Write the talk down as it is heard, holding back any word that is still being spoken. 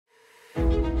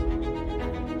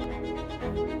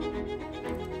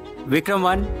Vikram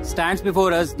 1 stands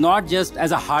before us not just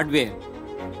as a hardware,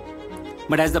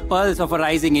 but as the pulse of a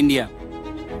rising India.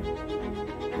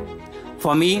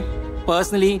 For me,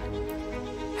 personally,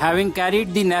 having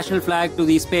carried the national flag to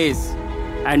the space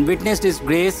and witnessed its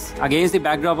grace against the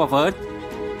backdrop of Earth,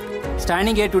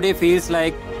 standing here today feels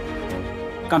like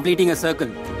completing a circle.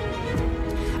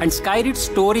 And Skyroot's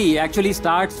story actually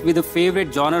starts with a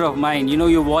favorite genre of mine. You know,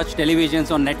 you watch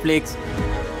televisions on Netflix.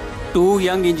 Two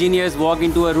young engineers walk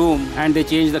into a room and they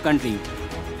change the country.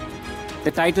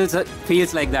 The title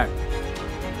feels like that.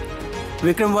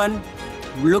 Vikram 1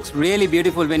 looks really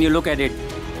beautiful when you look at it.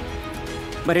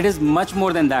 But it is much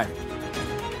more than that.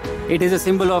 It is a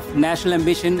symbol of national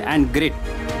ambition and grit.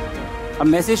 A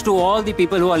message to all the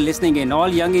people who are listening in, all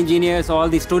young engineers, all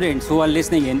the students who are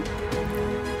listening in.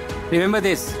 Remember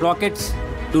this, rockets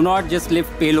do not just lift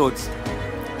payloads,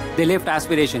 they lift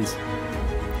aspirations.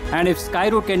 And if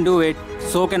Skyroot can do it,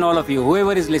 so can all of you,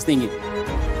 whoever is listening in.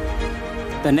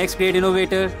 The next great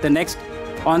innovator, the next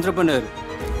entrepreneur,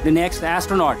 the next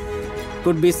astronaut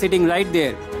could be sitting right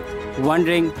there,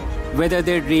 wondering whether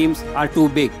their dreams are too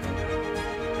big.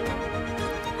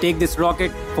 Take this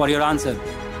rocket for your answer.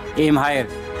 Aim higher.